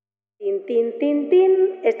Tin, tin, tin,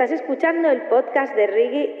 tin. Estás escuchando el podcast de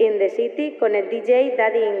Reggae in the City con el DJ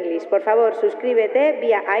Daddy English. Por favor, suscríbete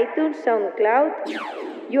vía iTunes, SoundCloud.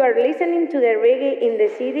 You are listening to the Reggae in the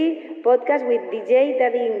City podcast with DJ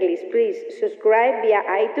Daddy English. Please subscribe via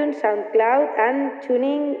iTunes, SoundCloud, and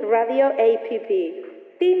Tuning Radio app. Tin,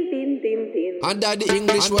 tin, tin, tin. And Daddy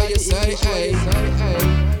English, what you say? Hey.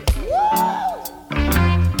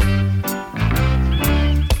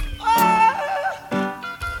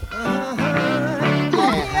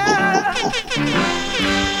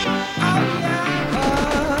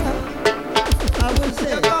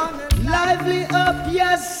 Lively up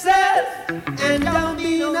yourself and don't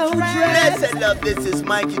be no dress. Blessed love, this is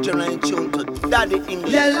Mikey John tune to Daddy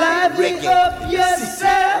English. Yeah, lively reggae. up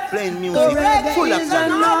yourself. Playing music full of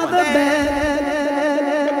another band.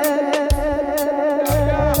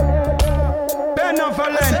 Ben of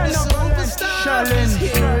challenge.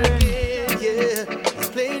 Yeah, he's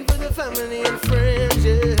playing for the family and friends.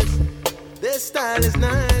 Yes, their style is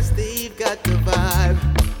nice. They've got the vibe.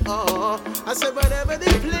 Oh, I said whatever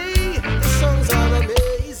they play, the songs are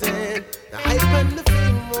amazing. The hype and the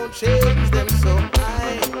fame won't change them so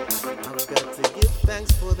high. I've got to give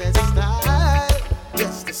thanks for their style.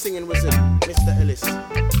 Yes, the singing was it, Mr. Ellis,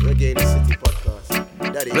 Reggae in the City podcast.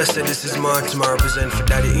 Daddy. Blessed, this is Martin, I represent for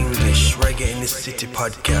Daddy English, Reggae in the City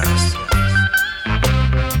podcast.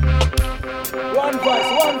 One voice.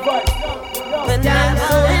 When I'm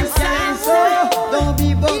so inside, so don't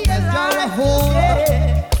be broke as you're a whore.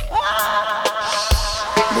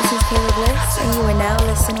 This is Kayla Bliss, and you are now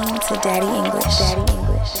listening to Daddy English.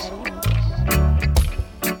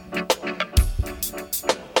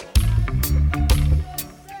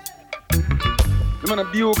 The man a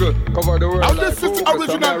bugle cover the world. And this is the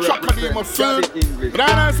original Chaka Demo son. But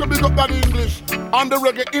I also big up Daddy English on the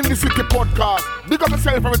Reggae in the City podcast. Big up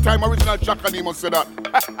yourself every time original Chaka Demo say that.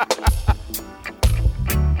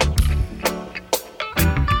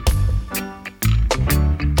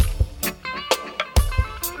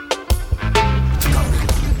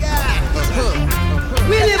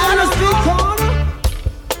 We live on a street corner.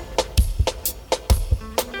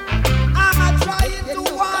 I'm trying to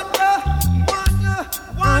wonder.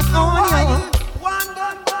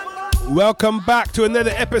 Welcome back to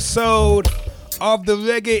another episode of the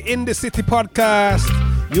Reggae in the City podcast.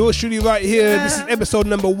 Yours truly right here. This is episode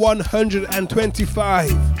number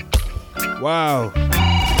 125. Wow.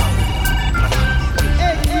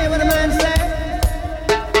 Hey, what a man say?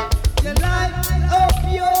 You light up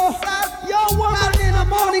your woman in the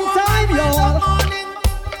morning time, y'all.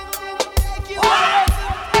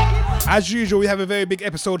 As usual, we have a very big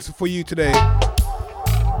episode for you today.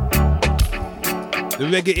 The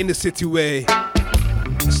Reggae in the City way.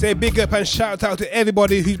 Say big up and shout out to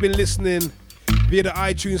everybody who's been listening via the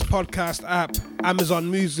iTunes podcast app,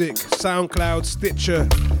 Amazon Music, SoundCloud, Stitcher,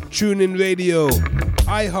 TuneIn Radio,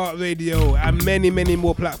 iHeartRadio, and many, many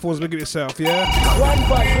more platforms. Look at yourself, yeah? One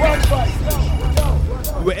voice.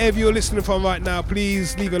 Wherever you're listening from right now,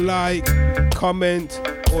 please leave a like, comment,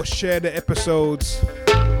 or share the episodes.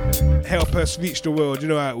 Help us reach the world. You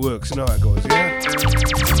know how it works, you know how it goes, yeah?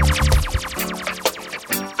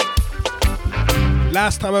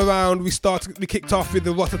 Last time around, we kicked off with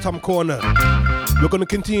the Rototom Corner. We're going to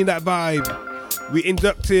continue that vibe. We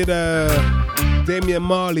inducted Damian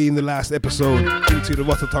Marley in the last episode into the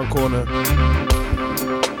Rototom Corner.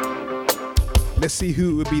 Let's see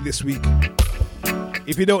who it will be this week.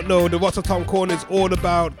 If you don't know, the Rototom Corner is all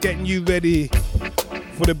about getting you ready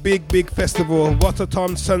for the big festival,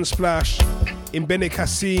 Rototom Sunsplash in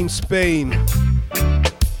Benicassim, Spain.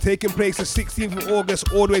 Taking place the 16th of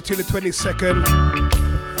August all the way to the 22nd,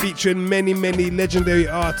 featuring many legendary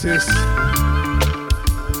artists,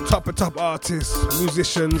 top artists,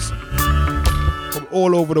 musicians from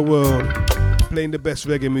all over the world, playing the best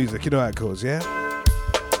reggae music. You know how it goes, yeah?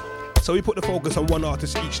 So we put the focus on one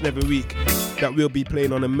artist each and every week that will be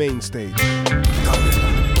playing on the main stage.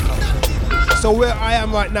 So where I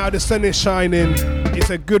am right now, the sun is shining, it's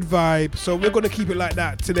a good vibe, so we're going to keep it like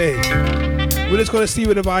that today. We're just going to see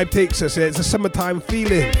where the vibe takes us. It's a summertime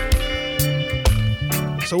feeling.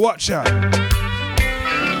 So watch out.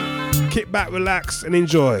 Kick back, relax, and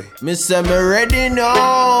enjoy. Mr. Me ready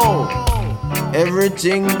now.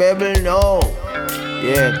 Everything baby know.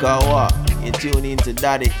 Yeah, Kawa. You tune into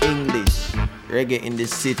Daddy English. Reggae in the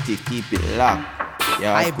City. Keep it locked.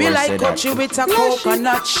 Yeah, I be like Gucci with a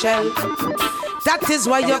coconut shell. That is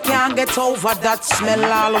why you can't get over that smell.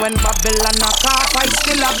 All when Babylon knock off, I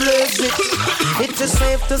still a blaze it. It is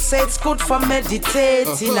safe to say it's good for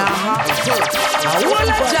meditating. A whole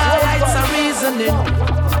of your rights are reasoning.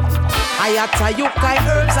 I Ayatayukai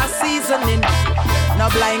herbs are seasoning. No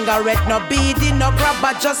blind garret, no beading, no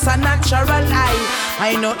grabber, just a natural eye.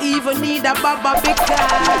 I no even need a baba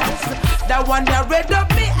because that one that red up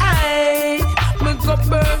me eye. Me go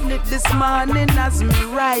burn it this morning as me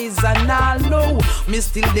rise, and I know me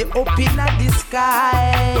still the up in the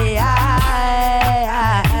sky.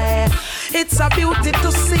 It's a beauty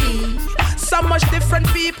to see. So much different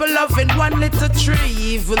people loving one little tree.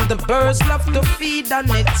 Even the birds love to feed on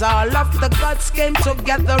it. All of the gods came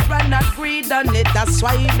together and agreed on it. That's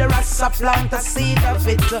why the Rasta plant a seed of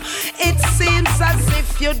it. It seems as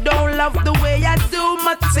if you don't love the way I do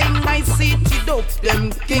my thing. I see it up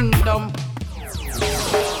them kingdom.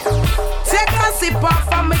 Take a sip off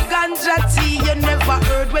of my ganja tea. You never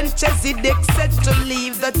heard when Chesedek said to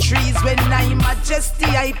leave the trees. When I majesty,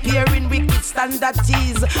 I peer in wicked standard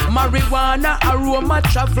teas. Marijuana aroma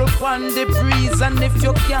travel on the breeze. And if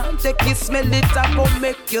you can't take it, smell it, I go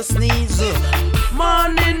make you sneeze.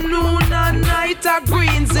 Morning, noon and night are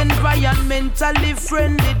greens. Environmentally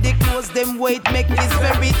friendly. The clothes them weight make this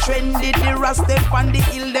very trendy. The Rasta on the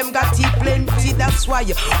hill them got it plenty. That's why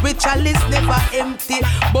we chalice never empty.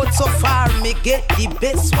 But so far me get the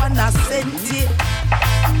best one I sent it.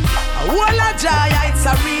 Walla Jaya, it's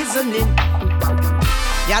a reasoning.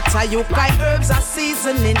 Yata yukai herbs are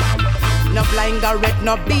seasoning. No blind garret,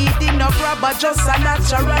 no beading, no grabber, just a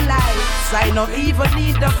natural life. I no even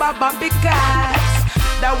need the baba because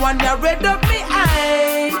that one that red up me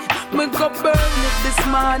eye. Me go burn it this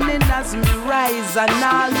morning as me rise, and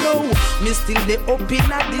I know me still the up in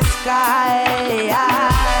the sky.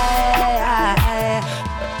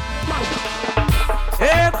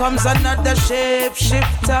 Here comes another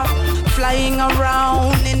shapeshifter, flying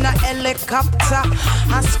around in a helicopter.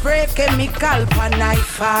 I spray chemical pan I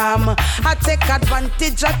farm. I take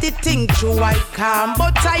advantage of the thing to I calm.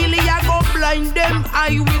 But I go blind them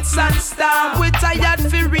eye with sandstorm. We tired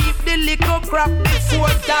fi reap the little crop before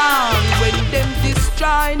dawn. When them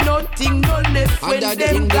destroy nothing, no left when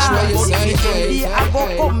them gone. But eventually I go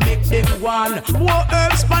come make them one. More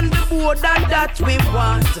herbs on the board than that we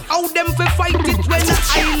want. How them fi fight it when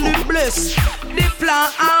I bless the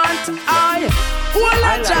plant I all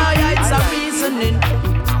a joy, it's a reasoning.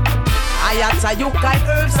 I at a yukai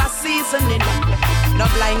herbs a seasoning. No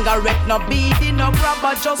blind garret, no beading, no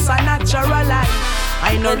grabber, just a natural life.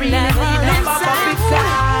 I no really need a baba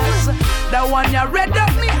because the one you red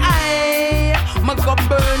up me eye. Me go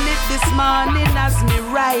burn it this morning as me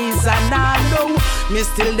rise, and I know me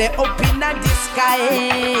still the up in the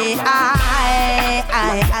sky.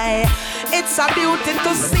 It's a beauty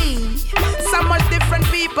to see. So much different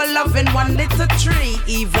people loving one little tree.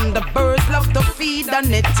 Even the birds love to feed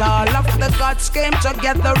on it. All of the gods came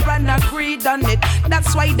together and agreed on it.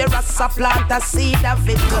 That's why the Rasta plant a seed of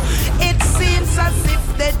it. It seems as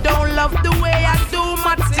if they don't love the way I do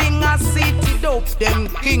my thing. I see it up, them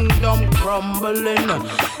kingdom crumbling.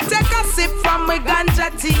 Take a sip from my ganja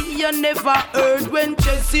tea. You never heard when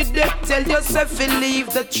Chesedek tell yourself to leave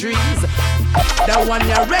the trees. The one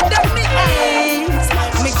you read up me eyes.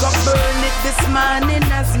 Me go burn it this morning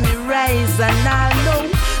as me rise, and I know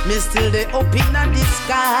me still the up in the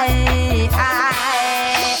sky.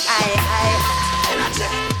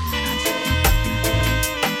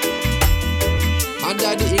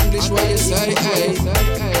 Under the English, what you say?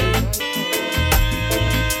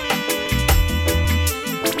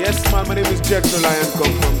 Yes, man, my name is Jack the Lion,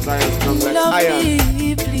 come from Zion, come like Iron.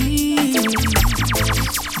 Me, please.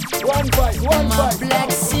 One fight. My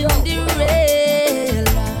black Cinderella.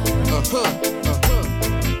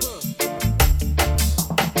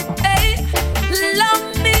 Hey, love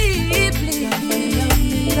me,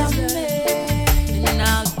 please. And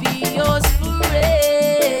I'll be yours forever.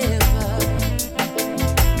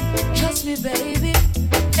 Trust me, baby.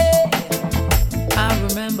 Hey. I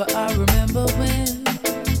remember when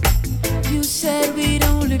you said we'd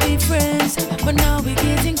only be friends, but now we're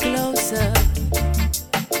getting closer.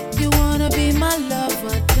 You wanna be my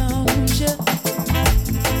lover, don't you?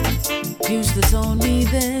 Used to zone me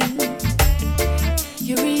then.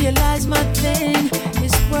 You realize my thing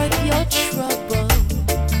is worth your trouble.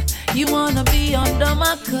 You wanna be under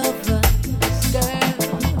my covers, girl.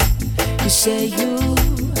 You say you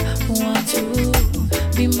want to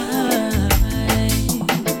be mine.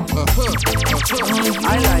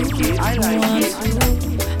 I like it.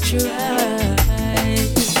 Try.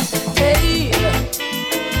 Hey.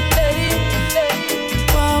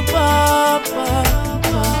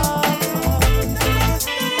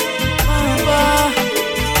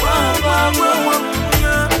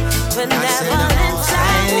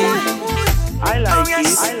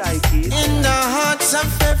 I like it. In the hearts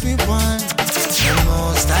of everyone, the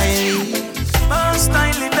most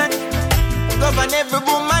stylish, Govern every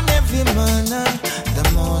woman, every man, the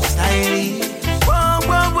most I live.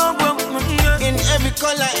 In every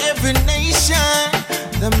color, every nation,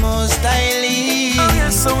 the most I live. Oh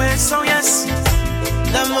yes, oh yes, oh yes.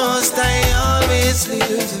 The most I always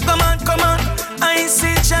live. Come on, come on. I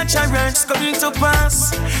see church words coming to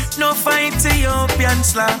pass. No fight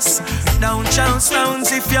Ethiopians last. Down chance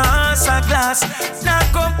sounds if your heart's a glass. Not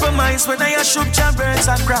compromise when I shoot your birds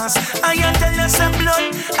across. I tell you some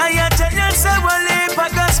blood. I tell you some wally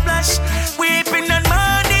pack a splash. Weeping and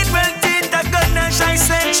mourning, wealthy the ganache. I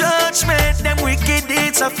say judgment, them wicked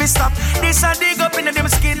deeds have to stop. This a dig up in them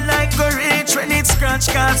skin like a rich when it scratch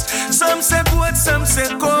cars. Some say good, some say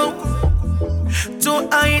go. To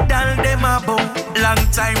idol them about. Long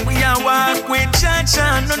time we a walk with church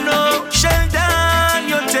and no. Sheldon,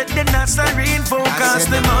 you take the Nazarene focus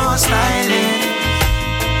the most I live.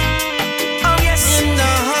 Oh yes. In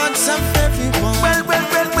the hearts of everyone. Well.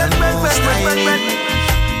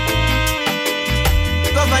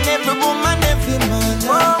 Govern every woman, every man. The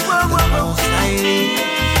most I live.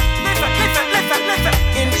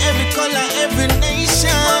 In every color, every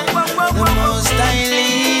nation. The most I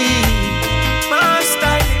live.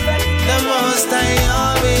 The most I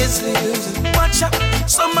always live. Watch out,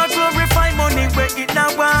 some a glorify money where it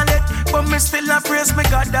not wallet, but me still a praise me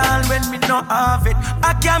God all when me not have it.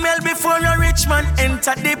 A camel before a rich man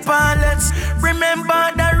enter the palace.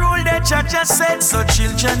 Remember the rule that Jah just said. So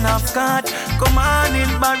children of God, come on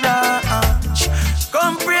in barrage.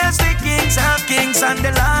 Come praise the kings of kings and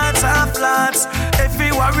the lords of lords. Every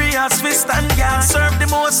warrior's fist and guard. Serve the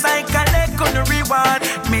most I collect on the reward.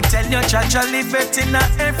 Me tell you, Jah live it in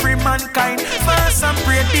every mankind. Fast and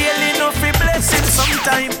pray daily, no fi blessing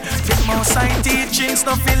sometime. The most I teachings,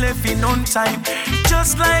 no fi left in on time.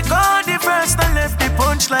 Just like all the first I left the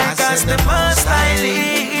punch like as the most I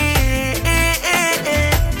live.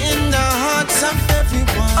 In the hearts of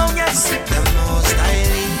everyone. Oh yes. The most I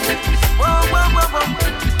live. Whoa.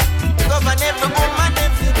 Govern every woman,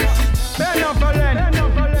 every man. Bend up a land,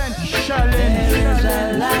 challenge. There's a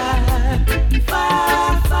light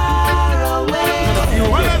far away.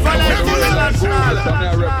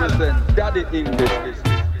 I represent Daddy English.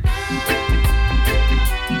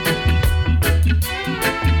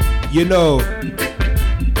 You know,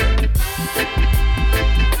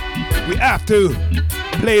 we have to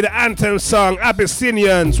play the anthem song,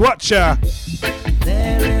 Abyssinians. Watch ya.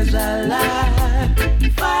 There is a light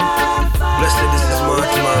far Blessed, this is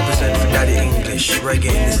Martin, I represent for Daddy English, Reggae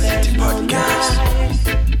in the City podcast.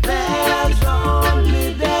 There's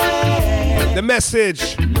only day. The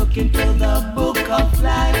message. Look into the book of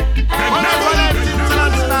life.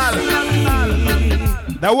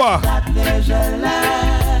 Now what? That there's a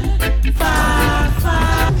light far.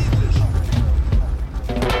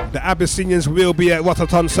 The Abyssinians will be at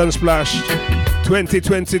Waterton Sunsplash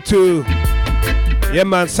 2022. Yeah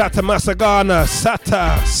man, Sata Masagana,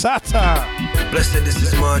 Sata. Blessed, this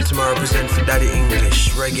is Martin, I represent for Daddy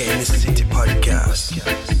English, Reggae in the City podcast.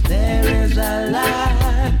 There is a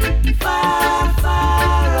light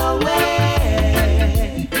far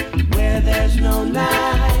away. Where there's no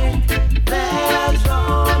night, there's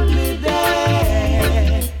only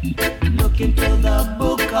day. Look into the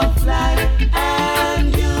book of life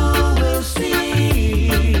and you will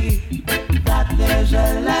see that there's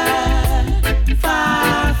a light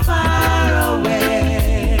far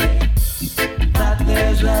away. That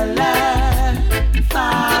there's a light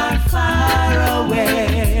far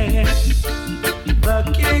away. The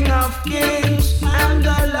King of Kings and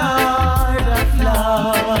the Lord of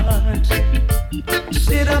Lords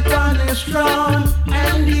sit upon his throne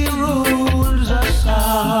and he rules us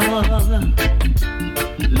all.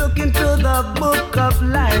 Look into the book of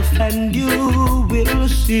life and you will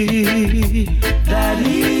see that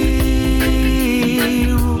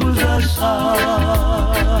he rules us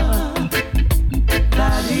all.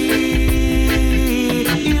 That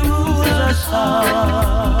he rules us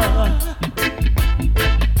all.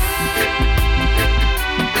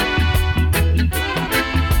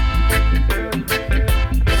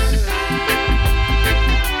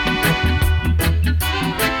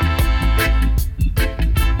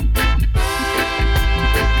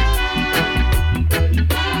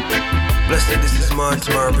 Blessed, this is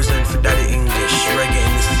Martin, I represent for Daddy English, Reggae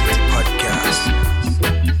in the City podcast.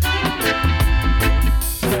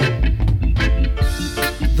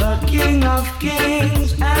 The King of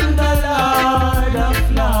Kings and the Lord of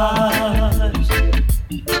Lords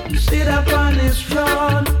sit upon his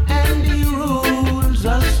throne and he rules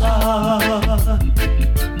us all.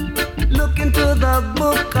 Look into the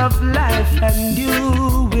book of life and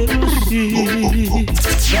you will see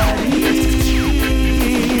that he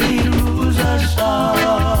rules us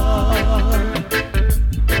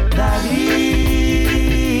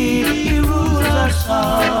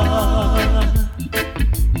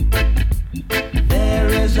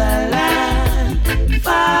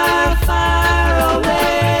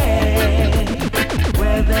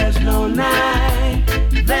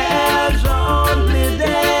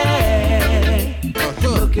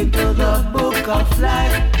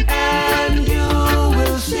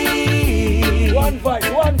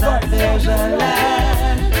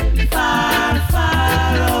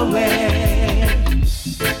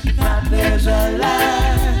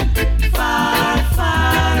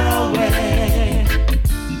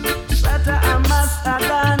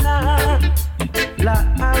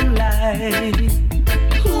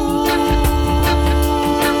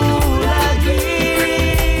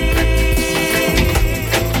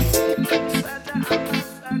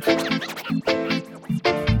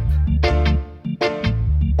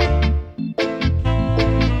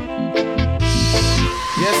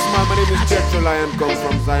Lion come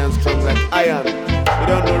from Zion Strong like iron. You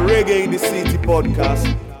don't know Reggae in the City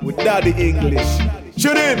podcast with Daddy English.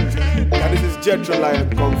 Tune in! And this is Jethro Lion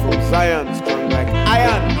come from Zion Strong like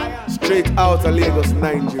iron. Straight out of Lagos,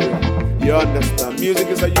 Nigeria. You understand? Music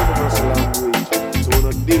is a universal language. So we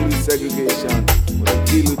don't deal with segregation. We don't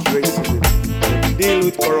deal with racism. We don't deal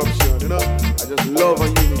with corruption. You know? I just love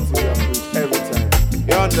and unity we preach every time.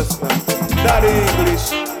 You understand? Daddy English.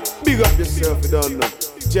 Big up yourself, you don't know.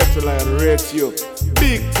 Jethro Lion rates you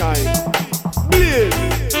big time. Please.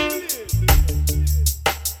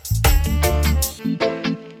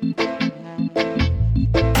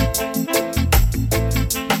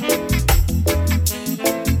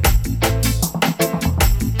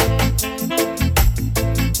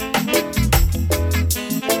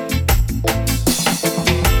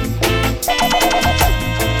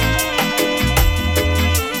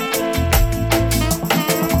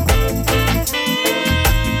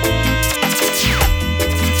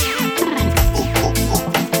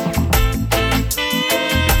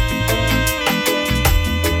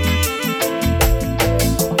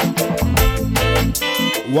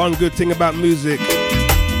 One good thing about music,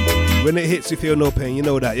 when it hits you feel no pain, you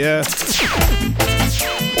know that, yeah?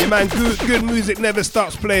 Yeah man, good music never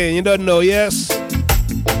stops playing, you don't know, yes?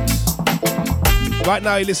 Right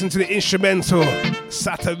now you listen to the instrumental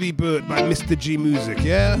Saturday Bird by Mr. G Music,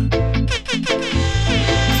 yeah?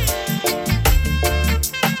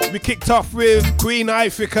 We kicked off with Queen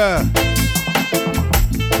Ifrica,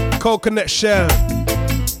 Coconut Shell,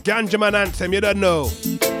 Ganja Man Anthem, you don't know.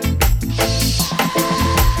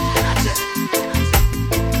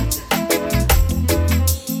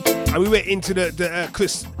 And we went into the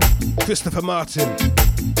Christopher Martin.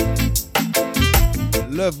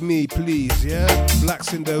 Love Me Please, yeah? Black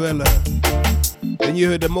Cinderella. Then you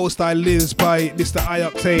heard The Most I Lives by Mr.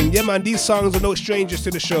 I-Octane. Yeah man, these songs are no strangers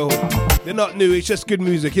to the show. They're not new, it's just good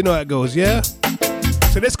music, you know how it goes, yeah?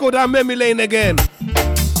 So let's go down memory lane again.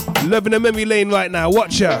 Loving the memory lane right now,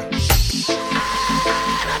 watch ya.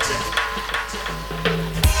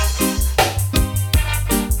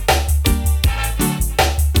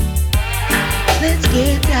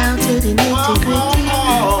 Get down to the nitty-gritty,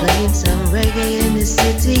 playing some reggae in the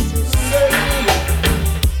city.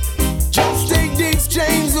 Just take these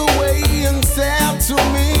chains away and sell to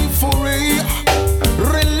me for real.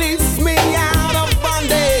 Release me out of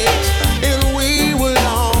bondage, and we will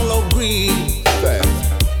all agree.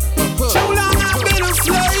 Too long I've been a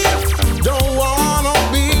slave, don't wanna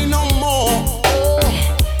be no more.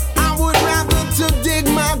 I would rather to dig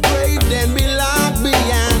my grave than be locked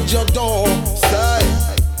behind your door.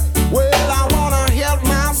 Well, I wanna help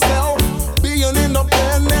myself, be an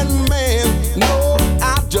independent man. No,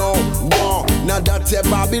 I don't want none of that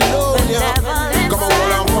Babylonian. Come on,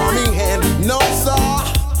 hold on for me hand. No, sir.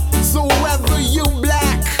 So whether you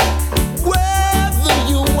black, whether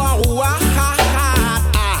you are white,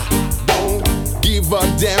 I don't give a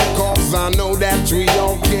damn, cause I know that we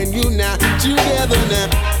all can unite together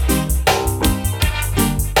now.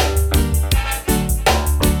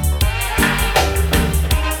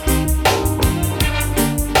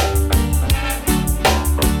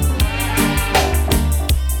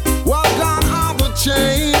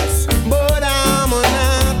 Chains, but I'm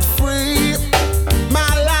not free.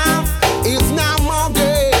 My life is now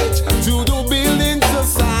mortgaged to the building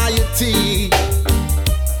society.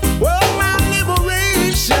 Well, my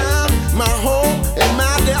liberation, my hope, and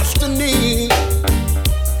my destiny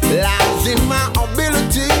lies in my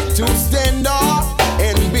ability to stand up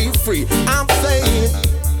and be free. I'm saying,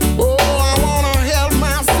 oh, I wanna help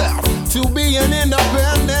myself to be an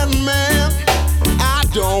independent man. I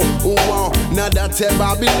don't want none of that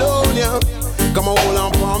Babylonian. Come on, hold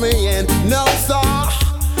on for me and no, sir.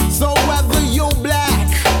 So whether you black,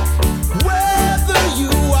 whether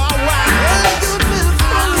you are white,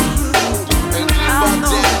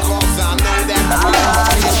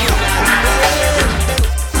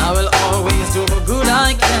 I will always do the good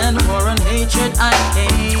I can for a hatred I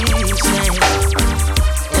can't stand.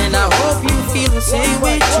 And I hope you feel the same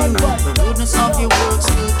way too. The goodness of your works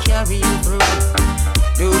will carry you through.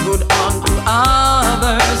 Do good unto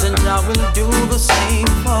others, and I will do the same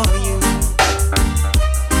for you.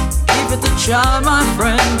 Give it a try, my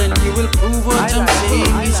friend, and you will prove what I'm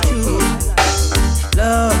saying is true.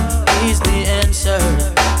 Love is the answer,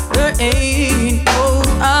 there ain't no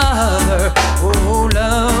other. Oh,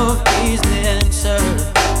 love is the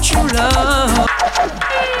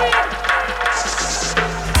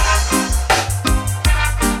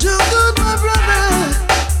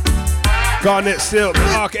Garnet Silk,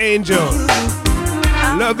 Archangel.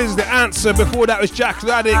 Love is the answer. Before that was Jack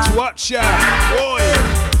Radix. Watch ya. Boy.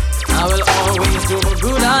 I will always do the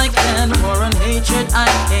good I can, for an hatred I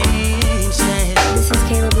can't stand. This is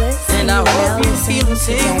Caleb Bliss, and I hope you feel the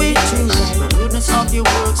same way too. The goodness of your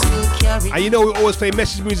works will carry. And you know we always play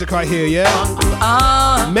message music right here,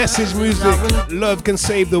 yeah? Message music. Love can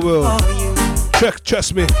save the world.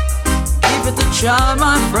 Trust me. Give it a try,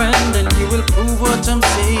 my friend, and you will prove what I'm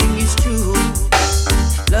saying is true.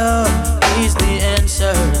 Love is the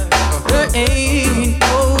answer. There ain't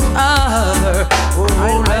no other.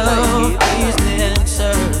 Oh, love is the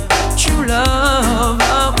answer. True love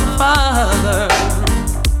of the Father.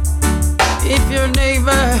 If your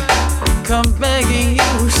neighbor come begging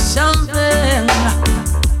you something,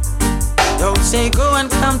 don't say go and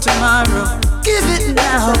come tomorrow. Give it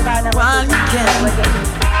now while you can.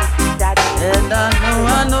 And I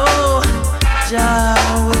know, Jah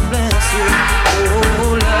will bless you.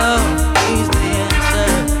 Oh, love is the answer.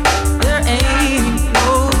 There ain't no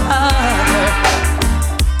other.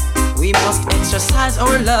 We must exercise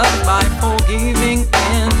our love by forgiving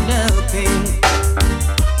and helping.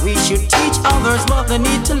 We should teach others what they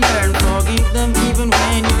need to learn. Forgive them even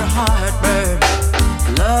when your heart burns.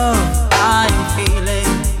 Love, I'm feeling.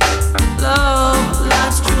 Love,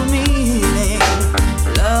 that's true meaning.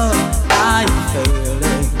 Love, I'm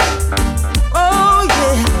feeling. Oh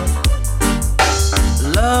yeah.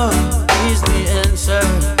 Love is the answer.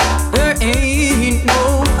 There ain't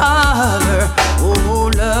no other.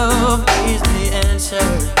 Oh, love is the answer.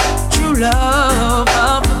 True love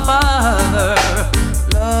of the Father.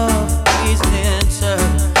 Love is the answer.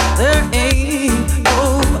 There ain't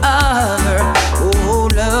no other. Oh,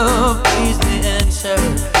 love is the answer.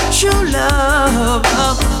 True love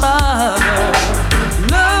of the Father.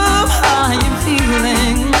 Love, I am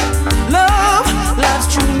feeling. Love, love's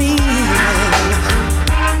true meaning.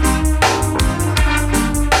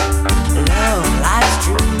 Love, life's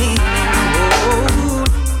true meaning. Oh,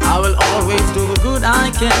 I will always do the good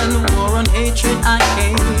I can. War and hatred I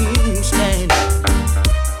can't stand.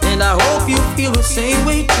 And I hope you feel the same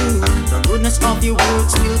way too. The goodness of your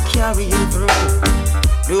works will carry you through.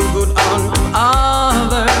 Do good unto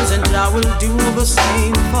others, and I will do the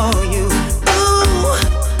same for you. Ooh,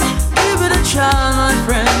 give it a try, my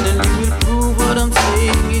friend, and you will prove what I'm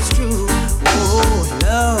saying is true. Oh,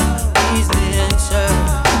 love is the answer.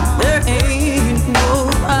 There ain't no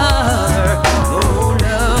other. Oh,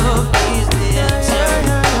 love is the answer.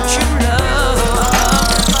 True love.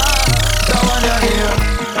 Someone here,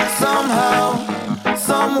 somehow,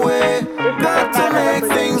 some way, got to make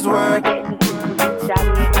things work.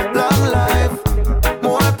 Long life,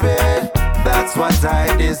 more pay, that's what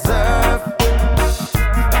I deserve.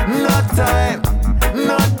 No time,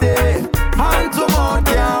 no day, hand to mouth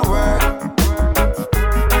can't work.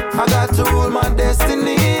 I got to rule my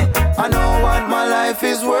destiny, I know what my life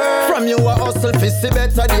is worth. From you a hustle for see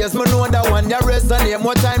better days, me know that one you resonate.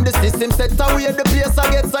 More time the system set away, the place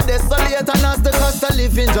I get so desolate. And as the cost of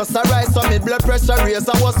living just a rise, so me blood pressure raise.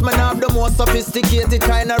 I was man have the most sophisticated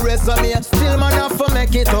kind of resume. Still man have to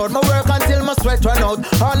make it out, me work until my sweat run out.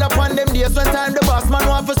 All upon them days when time the boss man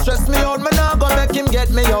want to stress me out, me not gonna make him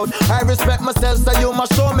get me out. I respect myself, so you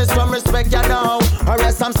must show me some respect, you know, or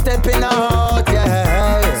else I'm stepping out,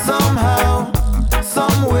 yeah. Somehow,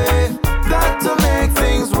 some way, got to make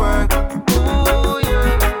things work. Ooh,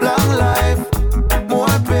 yeah. Long life, more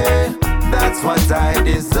pay, that's what I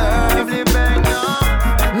deserve.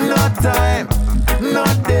 No time, no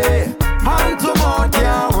day, hand to mouth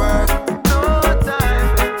can't work. No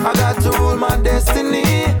time, I got to rule my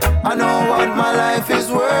destiny, I know what my life is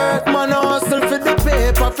worth. Man, I hustle for the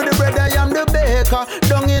paper, for the bread I am the baker.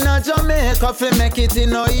 Down in a Jamaica, fi make it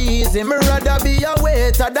no easy. Me rather be a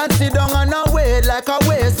waiter than sit down and a wait like a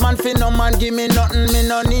waste man. Fi no man give me nothing, me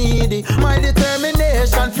no needy. My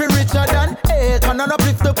determination fi richer than acre. And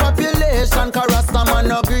uplift the population, cause Rasta man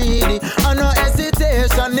no greedy. And no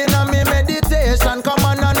hesitation in a me meditation. Come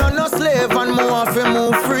on, I no slave and more fi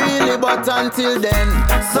move freely. But until then,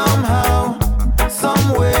 somehow,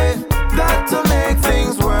 some way, got to make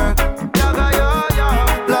things work.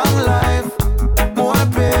 Long life, more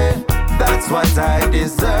pay, that's what I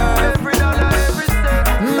deserve. Every dollar, every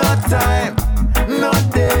cent. No time, no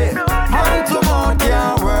day, hand to mouth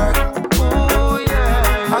can't work. Ooh,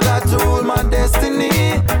 yeah. I got to rule my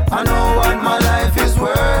destiny, I know what my life is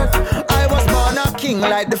worth. I was born a king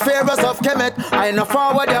like like the pharaohs of Kemet. I know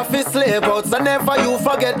forward your fist slave out, so never you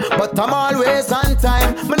forget. But I'm always on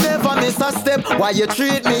time, me never miss a step. Why you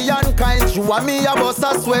treat me unkind, you and me a bust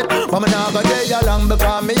a sweat. But me not go there long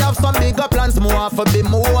because me have some bigger plans. More for be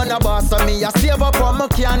my own a boss, so me a save up what me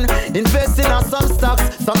can. Invest in some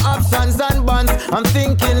stocks, some options and bonds. I'm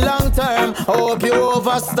thinking long term, I hope you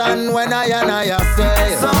overstand when I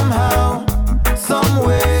say somehow, some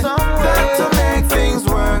way, got to make things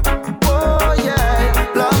work. Oh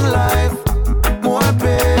yeah, long life, more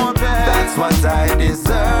pay, that's what I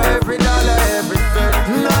deserve. Every dollar, every cent,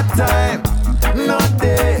 no time, no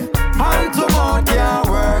day, hand to mouth can't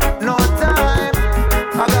work, no time.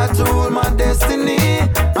 I got to rule my destiny,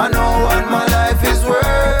 I know what my life is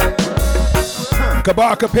worth.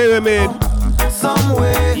 Kabaka Pyramid. Some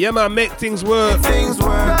way, yeah man, make things work.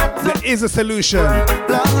 There is a solution.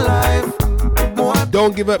 Long life.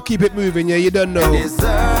 Don't give up, keep it moving, yeah, you don't know.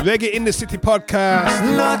 Reggae in the City podcast.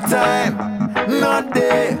 No time, no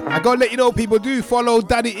day. I gotta let you know, people, do follow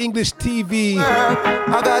Daddy English TV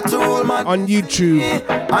on YouTube.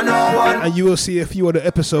 And you will see a few other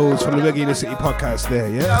episodes from the Reggae in the City podcast there,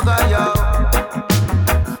 yeah?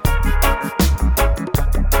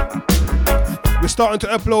 We're starting to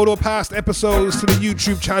upload all past episodes to the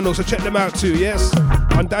YouTube channel, so check them out too, yes?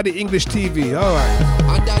 On Daddy English TV, alright.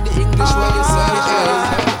 On Daddy English, what you say?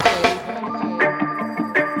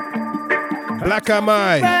 Black am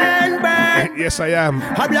I? Burn, burn. Yes, I am.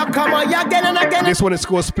 Black am I again and again. This one is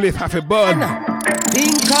called Spliff Half a Bun.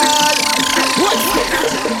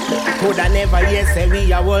 Coulda never hear say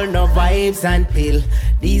we a world no vibes and pill.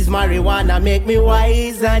 These marijuana make me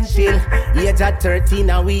wise and chill. Age at 13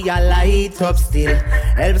 and we a light up still.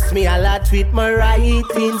 Helps me a lot with my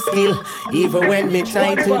writing skill. Even when me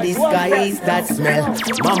try to disguise that smell,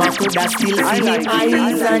 mama coulda still see me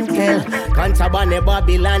eyes and tell. Contraband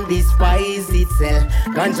Babylon despise itself.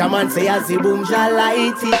 Ganja man say as the boom shall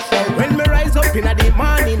light itself. When me rise up in the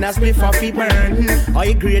morning, a spliff off it burn.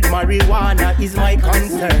 High grade marijuana is my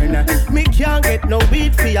concern. Me can't get no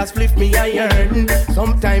weed for a spliff me iron.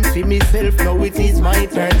 Sometimes for myself, now it is my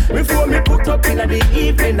turn. Before me put up in the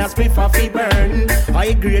evening, a spliff off it burn.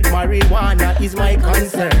 High grade marijuana is my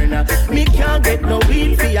concern. Me can't get no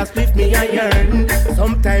weed for a spliff me iron.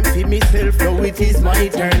 Sometimes for myself, now it is my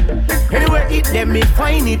turn. Anywhere it them me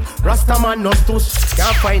find it. Rasta man no stush.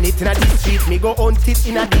 Can't find it in the street. Me go hunt it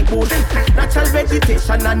in the bush. Natural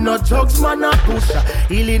vegetation and no drugs man a push.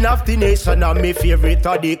 Healing of the nation and me favorite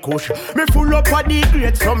of the kush. Me full up of the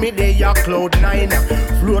great so me they a cloud nine.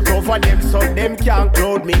 Float over them so them can't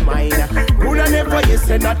cloud me mine. Coulda never you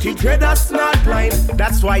say not to dread a snot line.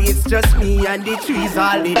 That's why it's just me and the trees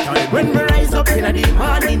all the time. When me rise up in the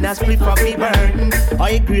morning, a split for me burn.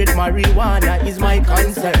 High grade marijuana is my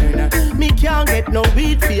concern. Me can't get no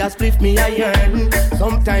weed for a spliff me iron.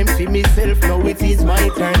 Sometimes for myself, now it is my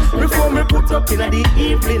turn. Before me put up in the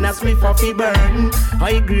evening, a spliff for me burn.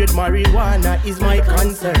 High grade marijuana is my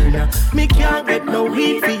concern. Me can't get no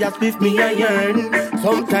weed for a spliff me iron.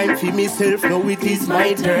 Sometimes for myself, now it is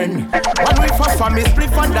my turn. One way for me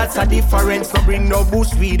spliff and that's a difference. So bring no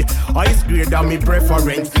bush weed, ice grade than me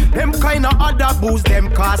preference. Them kind of other booze, them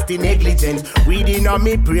cast in negligence. Weed in a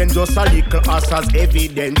me brain, just a little us as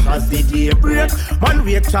evidence. As the day break, man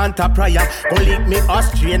wake chant a prayer. Go lick me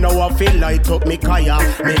astray, now I feel light up me kaya.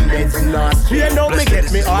 Me meds not stray, now me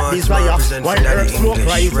get me heart desire. While earth smoke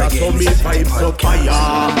riser, so me vibes so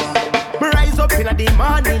fire. Me rise up in the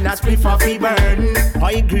morning, a spliff off me burn.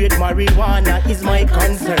 High grade marijuana is my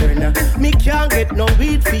concern. Me can't get no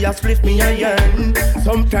weed for a spliff me iron.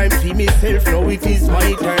 Sometimes for myself, now it is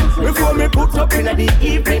my turn. Before me put up in the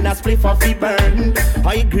evening, a spliff off me burn.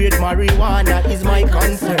 High grade marijuana is my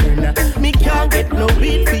concern. Me can't get no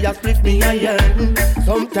weed for a spliff me iron.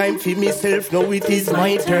 Sometimes for myself, now it is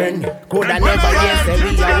my turn. Coulda never hear say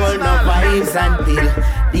we a world no vibes and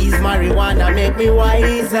pill. These marijuana make me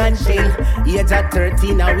wise and chill. Age at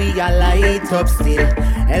 13 and we a light up still.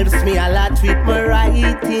 Helps me a lot with my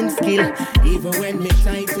writing skill. Even when me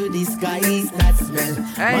try to disguise that smell,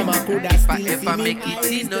 hey, mama coulda if still I make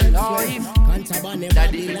it in a life,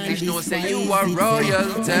 Daddy English know say you are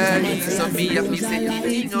royalty. So me have me say the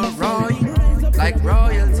thing alright. Like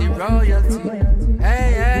royalty, royalty.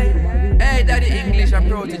 Hey, hey, hey, Daddy English a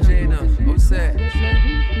protege now. Who say?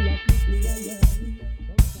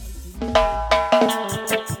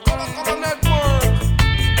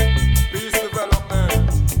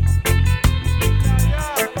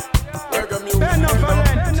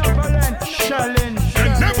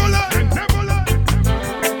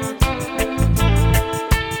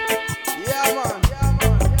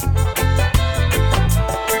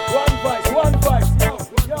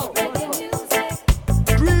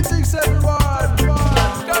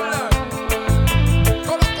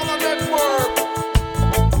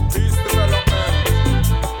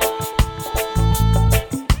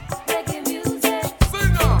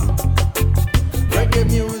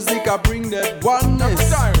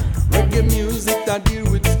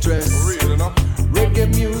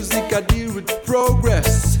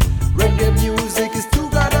 Reggae music is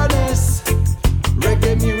togetherness.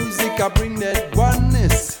 Reggae music I bring that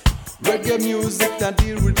oneness. Reggae music that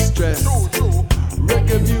deal with stress.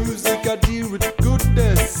 Reggae music I deal with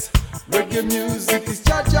goodness. Reggae music is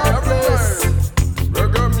Jaja bless.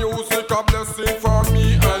 Reggae music a blessing for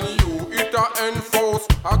me and you. It a enforce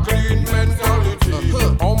a clean mentality,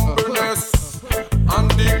 humbleness and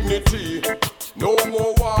dignity. No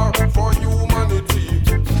more war for humanity.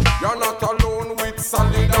 You're not alone with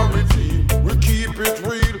solidarity. We keep it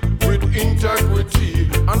real with integrity.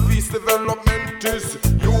 And peace development is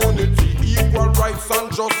unity. Equal rights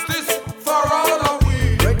and justice for all of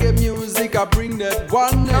we. Reggae music I bring that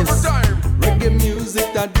oneness. Every time. Reggae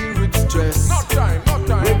music that deal with stress. No time, no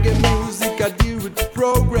time. Reggae music I deal with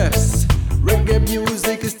progress. Reggae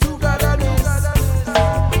music is togetherness.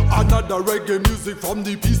 Another reggae music from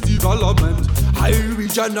the peace development. Highway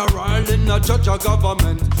general in a judge of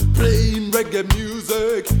government. Playing reggae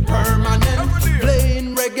music permanent.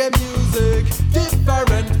 Playing reggae music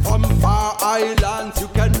different from far islands. You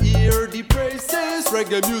can hear the praises.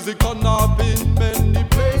 Reggae music turn up in many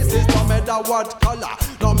places. No matter what color,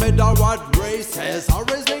 no matter what races.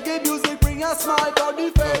 Always reggae music bring a smile on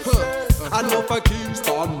the faces. And no for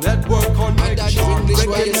Kingston network connection.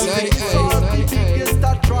 Reggae music is all the biggest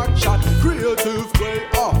attraction. Creative way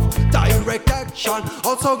of direct action.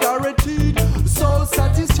 Also guaranteed soul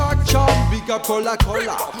satisfaction. Big up Cola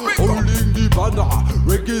Cola, holding the banner.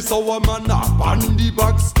 Reggae sour manna, bandy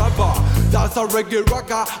backstabber. That's a reggae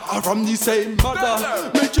rocker, from the same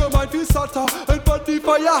mother. Make your mind feel satter and body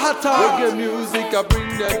fire hotter. Reggae music I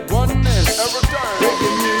bring that oneness. Every time.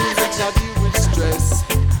 Reggae music I deal with stress.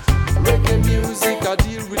 Reggae music I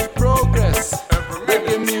deal with progress.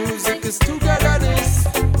 Reggae music is togetherness.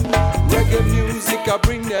 Reggae music I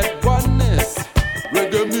bring that oneness.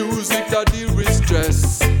 Reggae music I deal with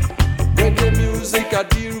stress. Reggae music I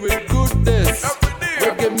deal with goodness.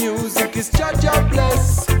 Reggae music is Jaja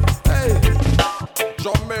bless. Hey.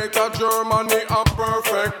 Jamaica, Germany, a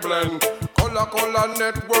perfect blend. Color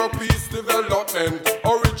network, peace development.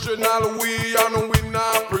 Original we and we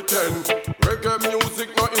not pretend. Reggae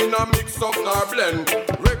music not in a mix up nor blend.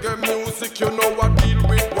 Reggae music you know what deal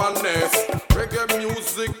with oneness. Reggae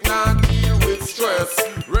music not deal with stress.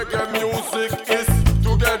 Reggae music is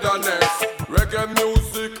togetherness. Reggae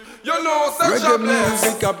music you know such reggae a bless.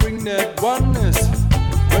 Music I bring that oneness.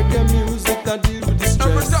 Reggae music I deal with the stress.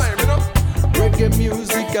 Every time, you know. Reggae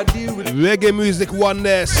music I deal with Reggae music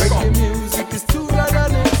oneness. Reggae music is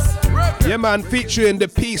togetherness. Yeah man, featuring the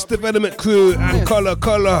Peace Development Crew and Color.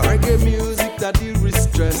 Reggae music that deal with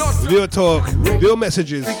stress. Real talk, real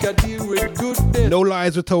messages. Music I deal with goodness. No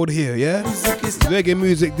lies were told here, yeah? Reggae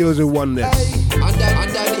music deals with oneness. And that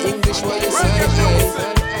the English what you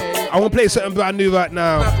say. I want to play something brand new right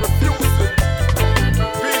now.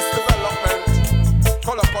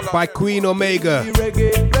 By Queen Omega.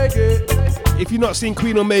 If you've not seen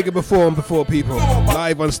Queen Omega before people,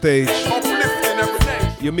 live on stage,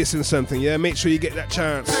 you're missing something, yeah? Make sure you get that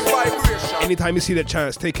chance. Anytime you see that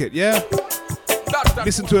chance, take it, yeah?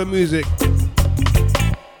 Listen to her music.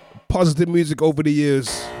 Positive music over the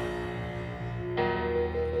years.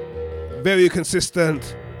 Very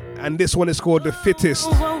consistent. And this one is called The Fittest.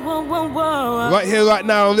 Right here, right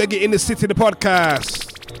now, Reggae in the City, the podcast.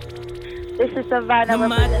 This is Savannah no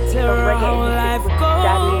matter how life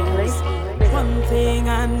goes, one thing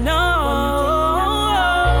I know,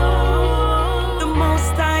 the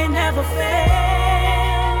most I never fail.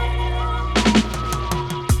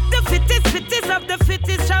 The fittest of the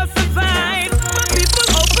fittest shall survive. People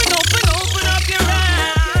open up your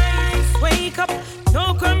eyes. Wake up,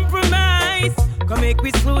 no compromise. Come make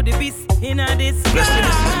we slow the beast in a this sky. Blessed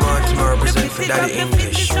this is Martin, represent for Daddy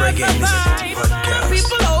English, Reggae in the City podcast.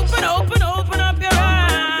 People open up your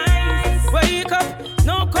eyes. Wake up,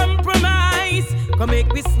 no compromise. Come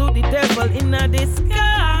make we slew the devil in a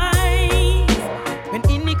disguise. When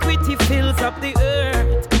iniquity fills up the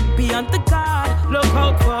earth, beyond the God, look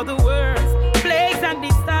out for the worst. Plagues and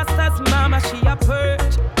disasters, mama, she a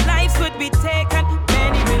purge. Lives would be taken,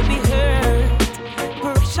 many will be hurt.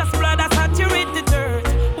 Precious blood has saturated the dirt.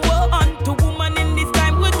 Woe unto woman in this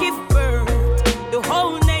time will give birth. The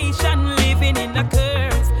whole nation living in a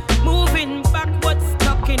curse, moving backwards,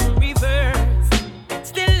 stuck in reverse.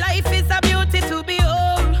 Still life is a beauty to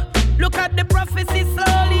behold. Look at the prophecy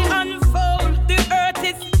slowly unfold. The earth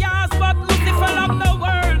is yours, but Lucifer of the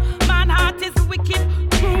world. Man heart is wicked,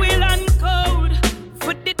 cruel and cold.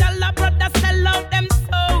 For the dollar brother sell out them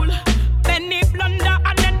soul. Many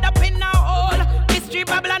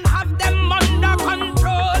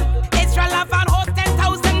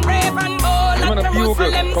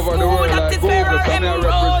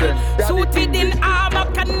Suited in armor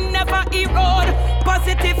can never erode.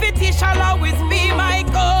 Positivity shall always be my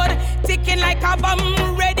god. Ticking like a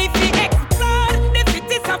bomb, ready to explode. The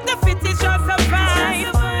fittest of the fittest shall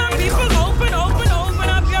survive. My people open up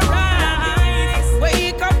your eyes.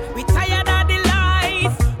 Wake up, we tired of the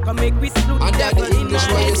lies. Come make we slew the devil in the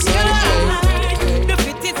sky. The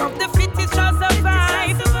fittest of the fittest shall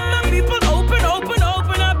survive. My people open up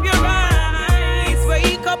your eyes.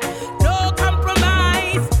 Wake up, no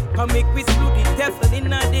compromise. Come make we slew the devil in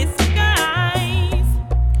the disguise.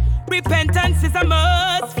 Repentance is a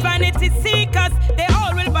must. Vanity seekers, they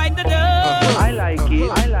all will bite the dust. I like it.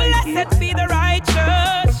 Blessed be the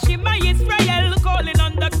righteous. Shema Israel calling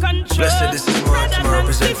on the country. Blessed, this is Martin,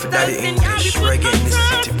 represent for Daddy English. Reggae in the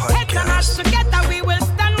City podcast. Together we will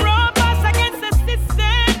stand robust against the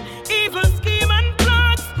system. Evil scheme and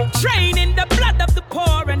plots. Draining the blood of the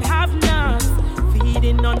poor and have-nots.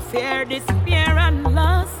 Feeding on fear, despair and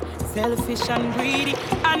lust. Selfish and greedy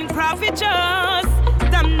and covetous.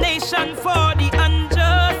 Damnation for the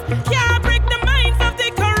unjust. Can't break the minds of the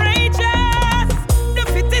courageous. The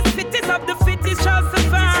fittest of the fittest shall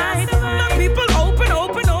survive. My people open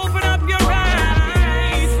up your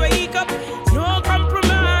eyes. Wake up, no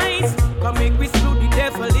compromise. Come make we slew the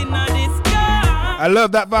devil in a disguise. I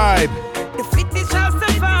love that vibe. The fittest shall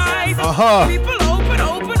survive. People open.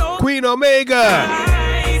 Queen Omega.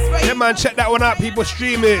 Yeah, man, check that one out. People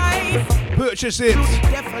stream it. Purchase it.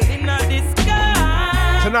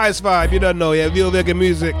 It's a nice vibe, you don't know, yeah. Real reggae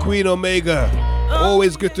music, Queen Omega.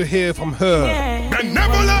 Always good to hear from her. And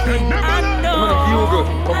never let. Google,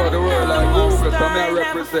 cover the world like Google, so I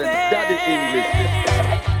represent Daddy English.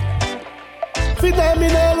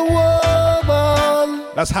 Phenomenal woman.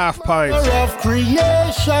 That's half pint. Of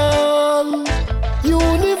creation,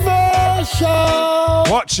 universal.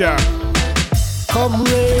 Watch ya. Come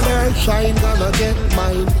rain or shine, gonna get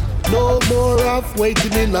mine. No more of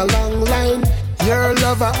waiting in a long line. Your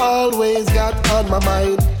love I always got on my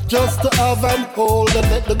mind. Just to have and hold and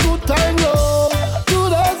let the good time roll.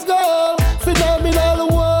 Good as gold, phenomenal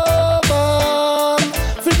woman.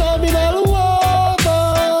 Phenomenal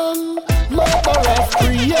woman. Mother of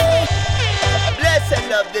creation. Blessed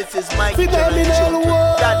love, this is my phenomenal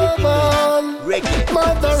woman.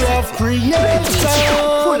 Mother of creation.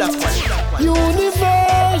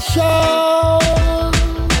 Universal.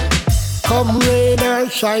 Come rain or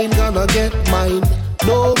shine, gonna get mine.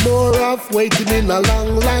 No more of waiting in a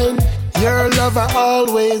long line. Your love I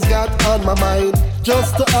always got on my mind.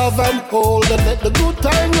 Just to have and hold and let the good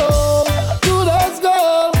time roll. Good as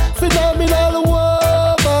gold, phenomenal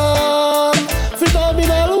woman.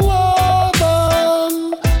 Phenomenal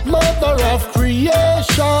woman. Mother of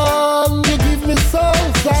creation. You give me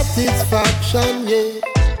some satisfaction, yeah.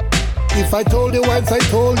 If I told you once, I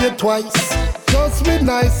told you twice. Just be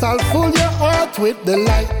nice, I'll fill your heart with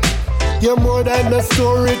delight. You're more than a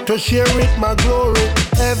story to share with my glory.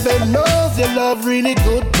 Heaven knows your love really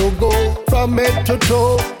good to go. From head to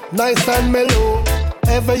toe, nice and mellow.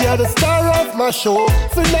 Ever you're the star of my show.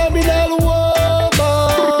 Phenomenal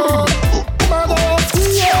woman. Mother of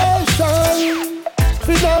creation.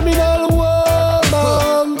 Phenomenal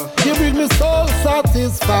woman. You bring me soul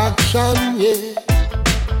satisfaction, yeah.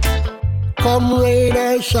 Come rain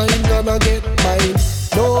or shine, gonna get mine.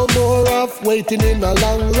 No more of waiting in a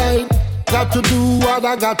long line. Got to do what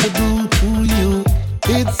I got to do to you.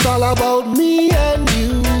 It's all about me and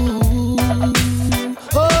you.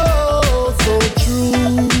 Oh, so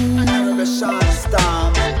true. The Sean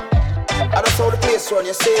Storm. I just saw the place run,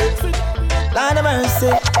 you see. Lord of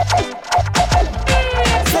mercy.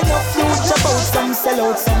 Say your future about some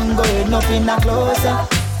sellout, some going up in a closer.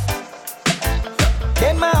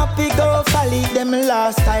 Them happy go folly, them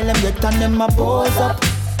last style, them get on them a pose up.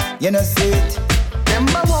 You know see it. Them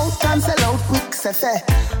a won't cancel out quick, say.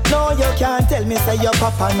 No, you can't tell me say your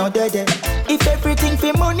papa no dead. If everything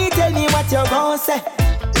for money, tell me what you gon' say.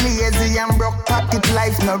 Lazy and broke pocket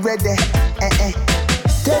life no ready.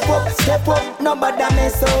 Step up, nobody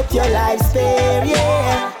mess up your life spare,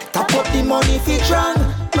 yeah. Tap up the money fi strong.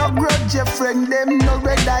 No grudge your friend, them no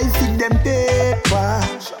red eye feed them paper.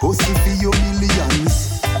 Hustle for your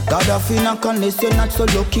millions. God of you knock unless you're not so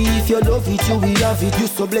lucky. If you love it, you will have it. You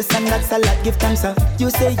so blessed and that's a lot, give thanks. You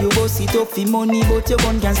say you go sit up for money, but your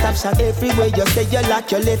gun can't stop shot. Everywhere you say you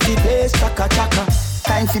like, you let it place, chaka.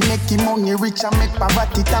 Time for making money rich and make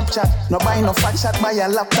poverty top chat. No buy no fat shot, buy a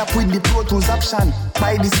laptop with the Pro Tools option.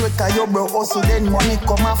 Buy the sweater, your bro also then money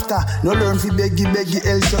come after. No learn fi beggy,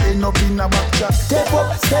 else you end up in a back chat.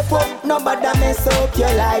 Step up, nobody mess up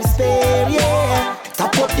your life spare, yeah.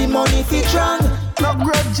 Tap up the money fi strong. No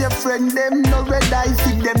grudge your friend, them no red eye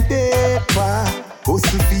feed them paper.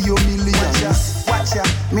 Hustle for your million.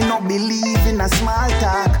 believe in a small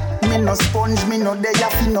talk. Me no sponge, me no there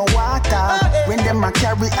fi no water. When them a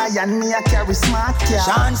carry iron, me a carry smart car.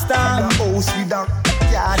 Shanstar house with a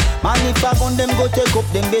yard. Man, if I gun them go take up,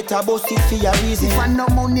 them better bust it for a reason. If I no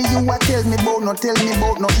money, you a tell me about, no tell me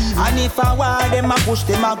about no evil. And if I want them, I push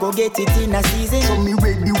them, I go get it in a season. So me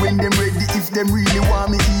ready when them ready, if them really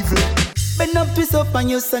want me evil. Bend up, twist up, and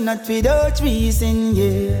you say not without reason,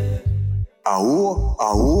 yeah. Aho,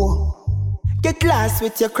 aho. Get lost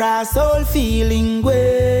with your cross all feeling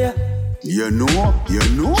way. You know.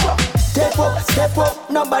 Step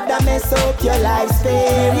up, nobody mess up your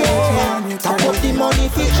lifestyle, yeah. Top up the money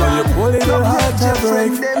for sure. You pull it your heart to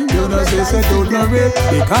break. You know say don't know it,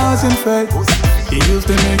 because in fact it used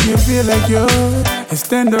to make you feel like you're a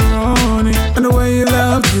tenderoni. And the way you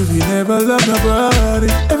loved you never loved nobody.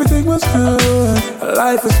 Everything was good,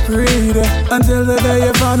 life was pretty, until the day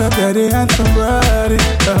you found out that he had somebody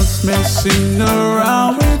else messing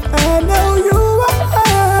around with. I know you were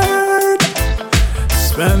hurt.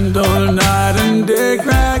 Spend all night and day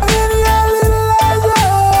crack in your little eyes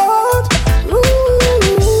out. Ooh,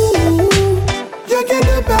 you get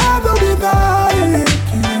the bad without it.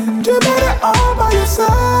 You better all by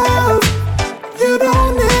yourself. You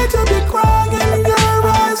don't need to be crying your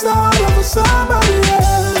eyes out over somebody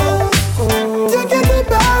else. You get the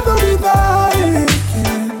bad without it.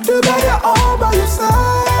 You better all by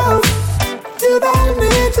yourself. You don't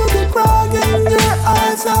need to be crying your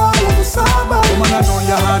eyes out over somebody else. Woman, I know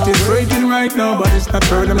your heart is breaking right now, but it's not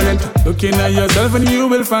permanent. Looking at yourself and you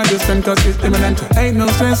will find the strength, cause it's imminent. Ain't no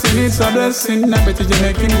stress in it, it's a blessing. I bet you're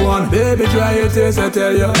making one. Baby, dry your tears, I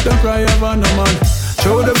tell you, don't cry over no man.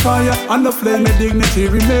 Show the fire and the flame, the dignity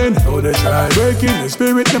remain. Oh, they try breaking the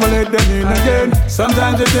spirit, never let them in again.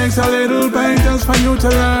 Sometimes it takes a little pain just for you to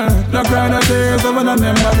learn. No cry no tears over the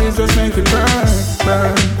memories, just make it burn,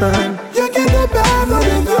 burn, burn. You get the bad of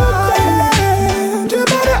it, you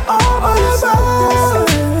better all by yourself.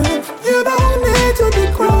 You don't need to be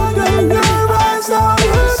crying your eyes out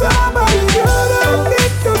with somebody. You don't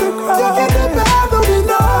need to be crying. You get the bad of it,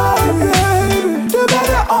 you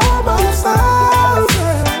better all by yourself.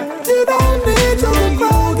 You don't need to be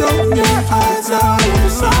crying your eyes out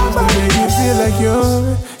with somebody. Make you feel like you're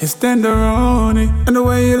a tenderoni. And the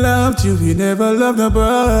way you loved you never loved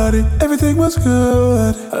nobody. Everything was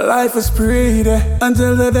good, life was pretty,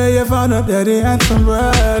 until the day you found out that he had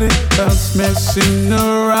somebody else messing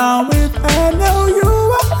around with. I know you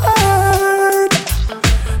were hurt.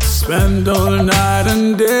 Spend all night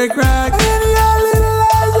and day crack in your little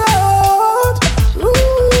eyes out. Ooh,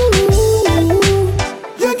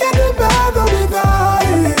 you get the bad without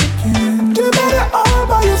it. You better all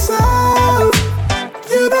by yourself.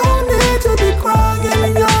 You don't need to be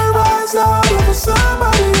crying your eyes out over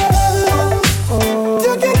somebody else.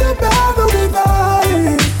 You get the bad without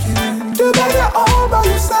it. You better all by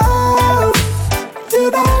yourself.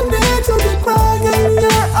 You don't need to be crying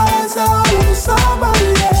your eyes out over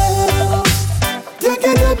somebody else. You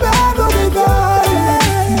get the bad without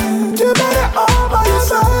it. You better all by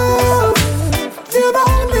yourself. You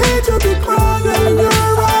don't need to be crying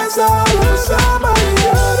your eyes out over somebody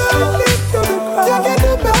else. You get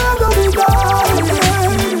the bad without it.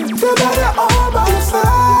 You better all by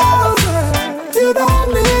yourself. You don't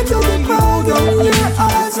need to be crying your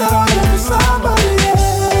eyes out over somebody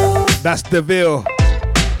else. That's DeVille.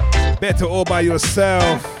 Better all by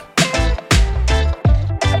yourself.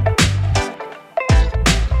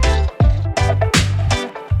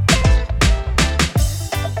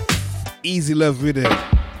 Easy Love Rhythm.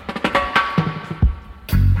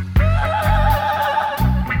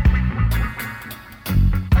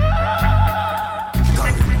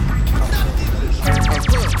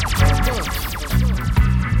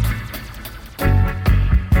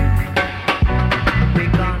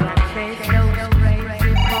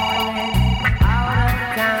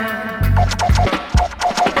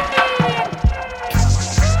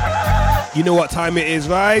 You know what time it is,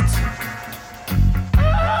 right?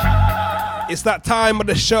 It's that time of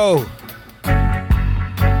the show.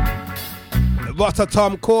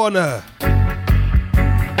 Rototom Corner,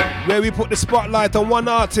 where we put the spotlight on one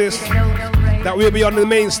artist that will be on the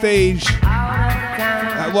main stage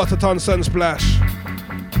at Rototom Sunsplash.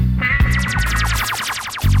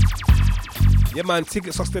 Yeah man,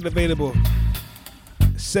 tickets are still available.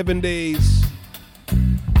 7 days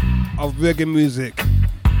of reggae music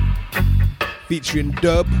featuring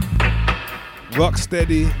dub,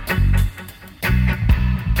 rocksteady,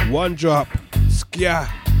 one drop, ska,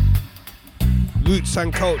 roots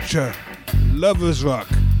and culture, lovers rock,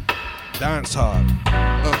 dancehall.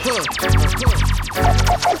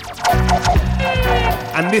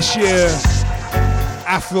 And this year,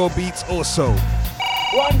 Afro beats also.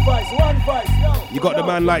 One voice, yo. You got the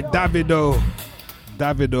man like Davido.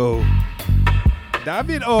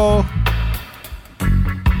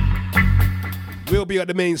 We'll be at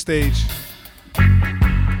the main stage.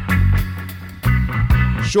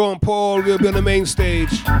 Sean Paul will be on the main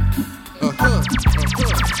stage.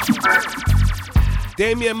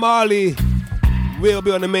 Damian Marley will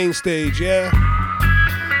be on the main stage, yeah?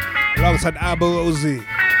 Alongside Abba Rosie,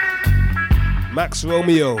 Max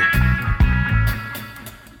Romeo.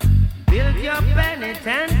 Build your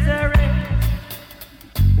penitentiary.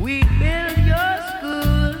 We build your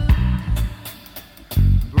schools.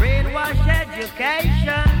 Brainwash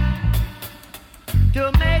education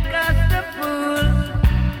to make us the fools.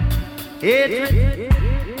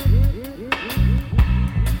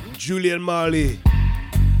 Julian Marley,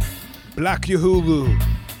 Black Uhuru,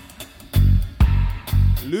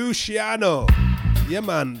 Luciano. Yeah,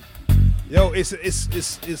 man. Yo, it's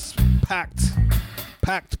packed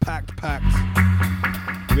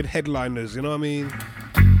with headliners. You know what I mean?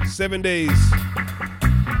 7 days.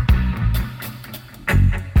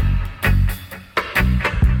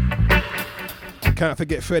 Can't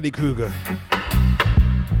forget Freddy Krueger.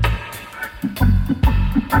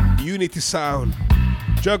 Unity Sound,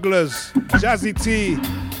 Jugglers, Jazzy T,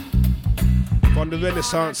 from the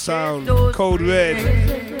Renaissance Sound, Code Red,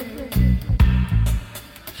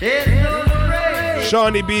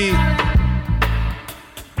 Shawnee B,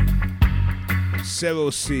 Cero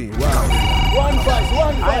C. Wow. One voice.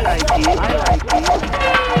 I like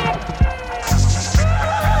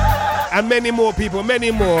it. And many more people,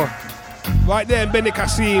 many more. Right there in Beni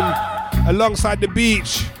Kassim, alongside the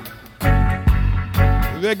beach.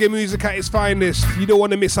 Reggae music at its finest. You don't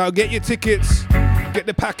want to miss out. Get your tickets. Get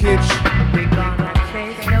the package.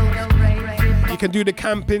 You can do the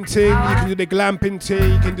camping thing. You can do the glamping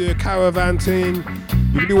thing. You can do a caravan thing.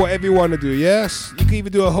 You can do whatever you want to do, yes? You can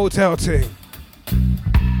even do a hotel thing.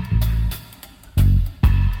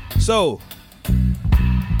 So,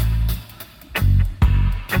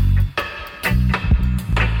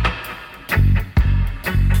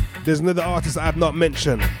 there's another artist that I've not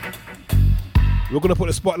mentioned. We're going to put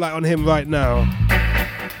the spotlight on him right now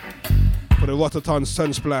for the Rototom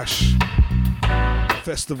Sunsplash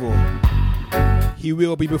Festival. He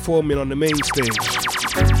will be performing on the main stage.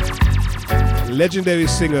 Legendary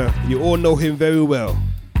singer, you all know him very well.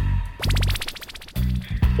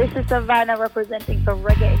 This is Savannah representing for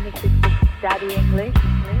Reggae in the City, Daddy English.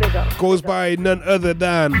 Goes by none other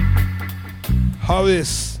than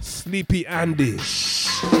Horace Sleepy Andy.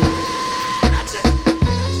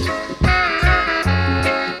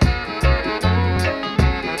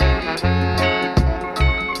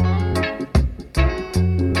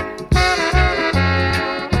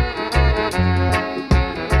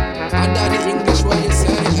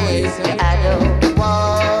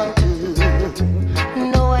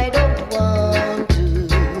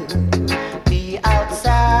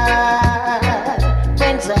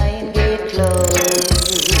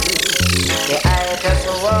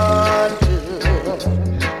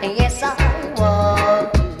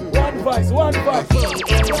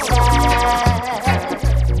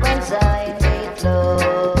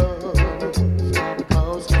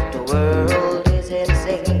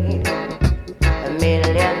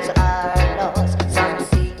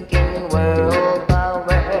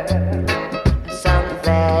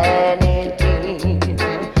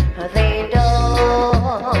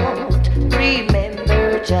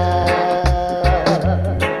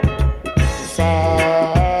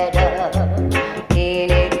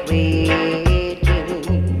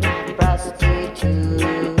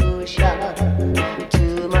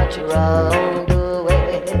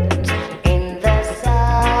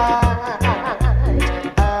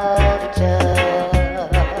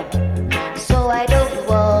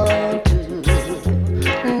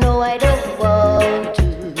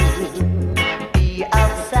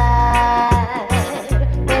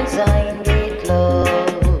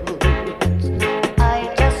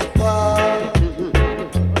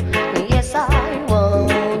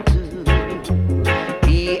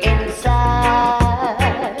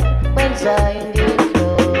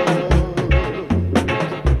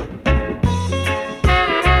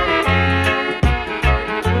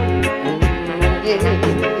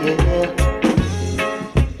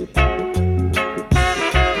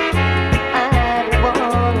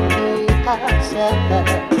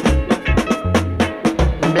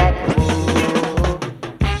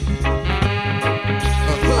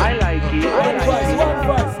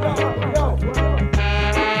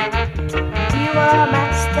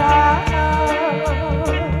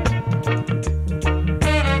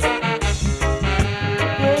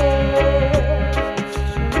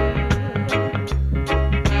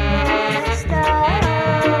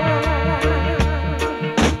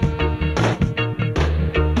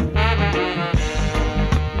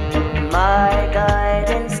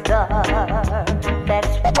 are.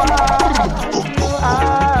 That's what you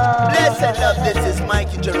are. Blessed love, this is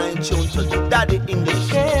Mikey Jermaine tune to Daddy English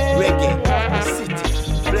Reggae City.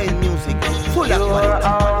 Playing music full of You're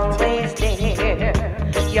always there.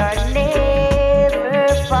 You're never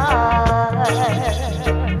far.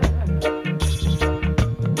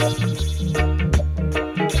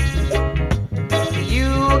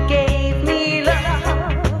 You gave me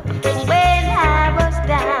love when I was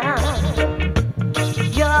down.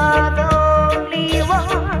 You're the only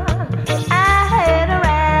one I had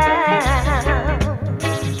around.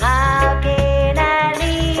 How can I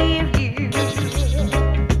leave you?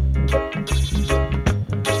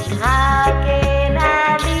 How can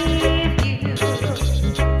I leave you,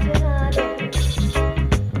 darling?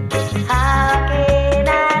 How can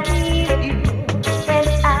I leave you when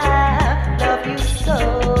I love you so?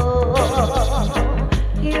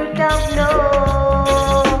 You don't know.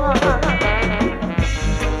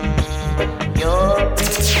 You're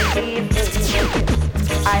everything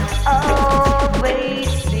I always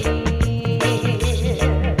see.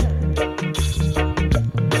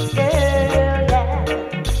 Girl, yeah.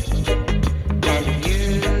 And you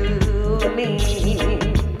mean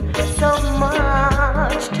so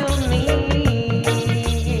much to me.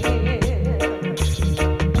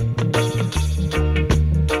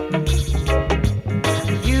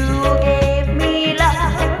 You gave me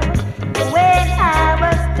love when I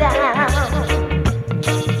was down.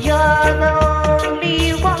 You're the only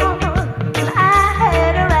one I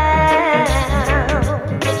had around.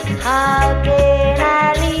 How can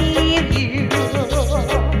I leave you?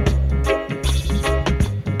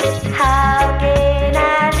 How can I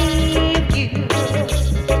leave you,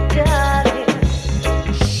 darling?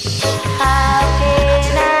 How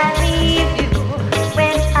can I leave you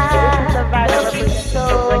when I love you so?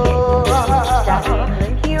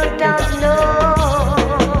 You don't know.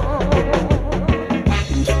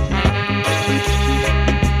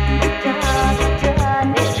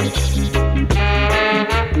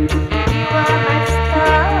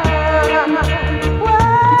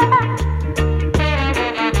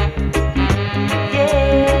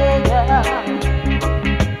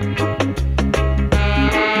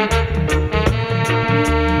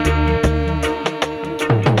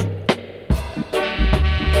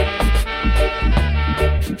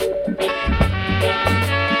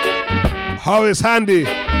 How is Handy?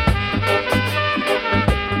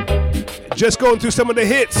 Just going through some of the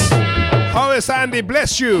hits. How is Handy?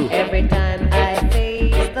 Bless you. Every time I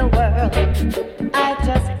face the world, I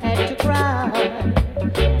just had to cry.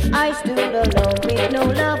 I stood alone with no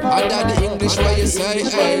love of I got the English where you say,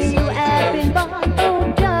 when you have been born,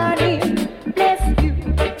 oh darling, bless you,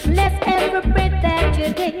 bless every breath that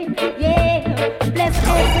you take, yeah, bless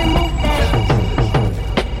every move that you do.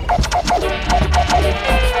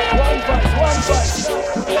 One voice.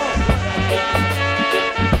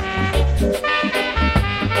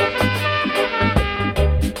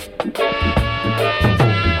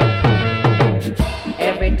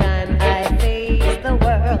 Every time I face the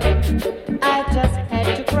world, I just had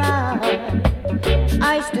to cry.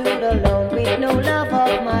 I stood alone with no love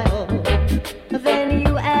of my own. Then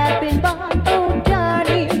you have been born, oh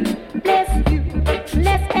darling, bless you,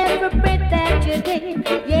 bless every breath that you take,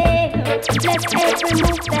 yeah, bless every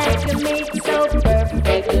move that you make so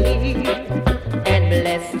perfectly, and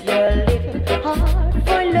bless your little heart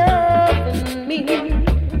for loving me.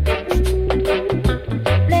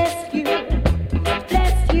 Bless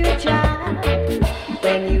you, child.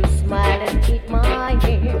 When you smile and keep my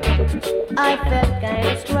hand, I felt kind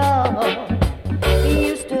of strong.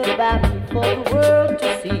 You stood by me for the world to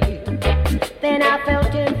see. Then I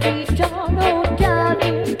felt 10 feet tall, oh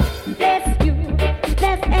darling. Bless you,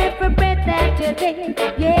 bless every breath that you take,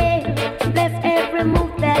 yeah. Bless every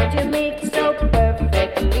move that you make so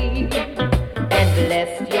perfectly, and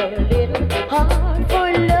bless your little heart for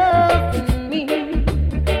loving me.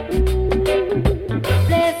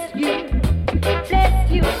 Bless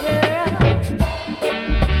you, girl.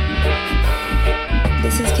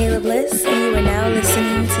 This is Kayla Bliss, and you are now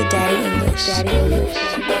listening to Daddy English. Daddy English.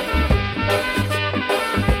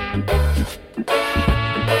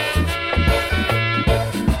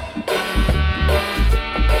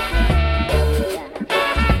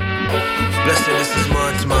 Blessed, this is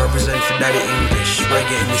Martin, I represent for Daddy English,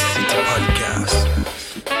 Reggae in the City podcast.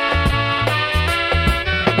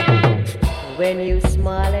 When you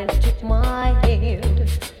smile and took my hand,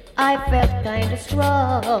 I felt kind of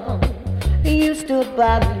strong. You stood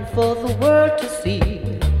by me for the world to see.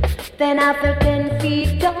 Then I felt 10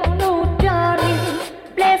 feet tall, oh darling.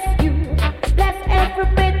 Bless you, bless every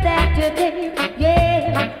breath that you take,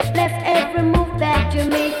 yeah. Bless every move that you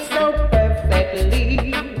make so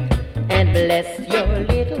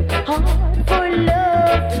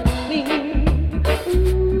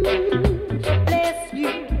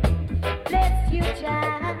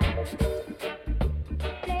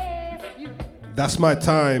That's my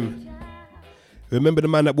time. Remember the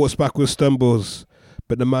man that walks backwards stumbles,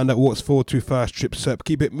 but the man that walks forward too fast trips up.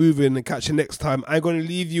 Keep it moving and catch you next time. I'm going to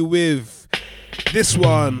leave you with this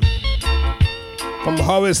one from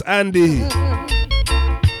Horace Andy.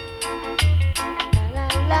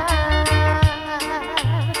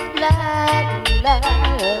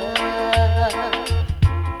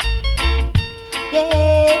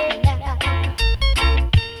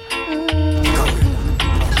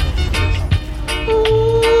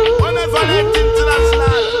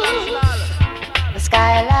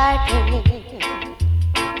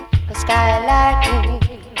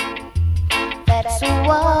 That's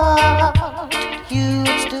what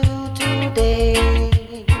youths do today.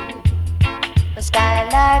 A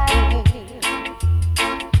skylarking,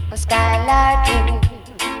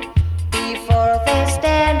 before they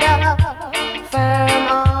stand up firm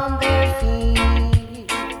on their feet.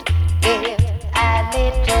 Get a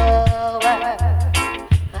little work,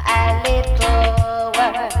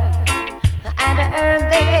 and earn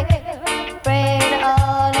their bread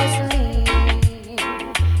honestly.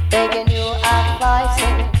 Begging you a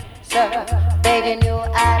voicing, sir. Begging you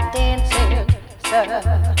a dancing, sir.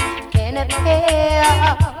 Can it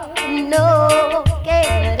help? No,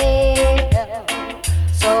 can it help?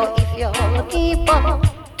 So if you keep on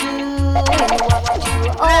doing what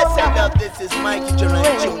you Let's end up. This is Mikey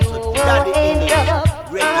Jermaine Jones with Daddy English.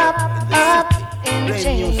 Reggae in the city.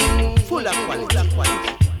 Playing music full of quality.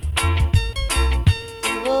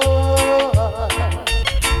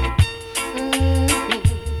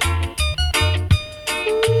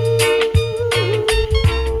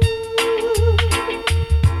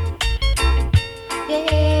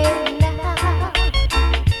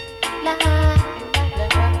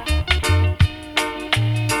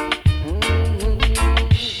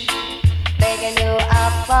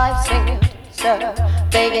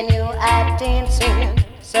 Begging you at dancing,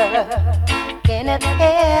 sir. Can it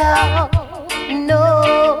help?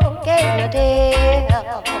 No, can it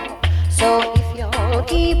help? So if you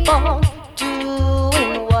keep on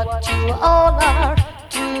doing what you all are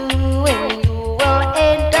doing, you will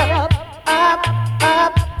end up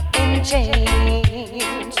in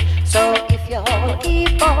chains. So if you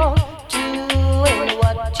keep on doing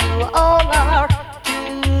what you all are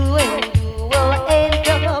doing, you will end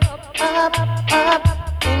up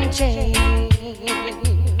in chains.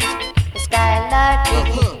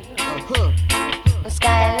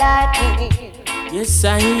 Skylarking. Yes,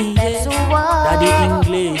 I am. Daddy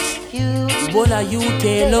English. Bola UK,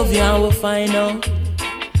 love you and we find out.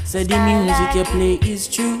 Say the music you play is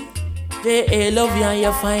true. They love you and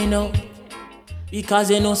you find out. Because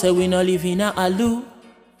you know say we not live in a alu.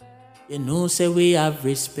 You know say we have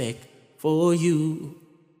respect for you.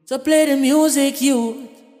 So play the music, you.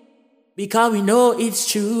 Because we know it's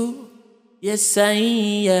true. Yes, I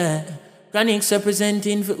am. Chronics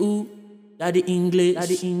representing for who? Daddy English.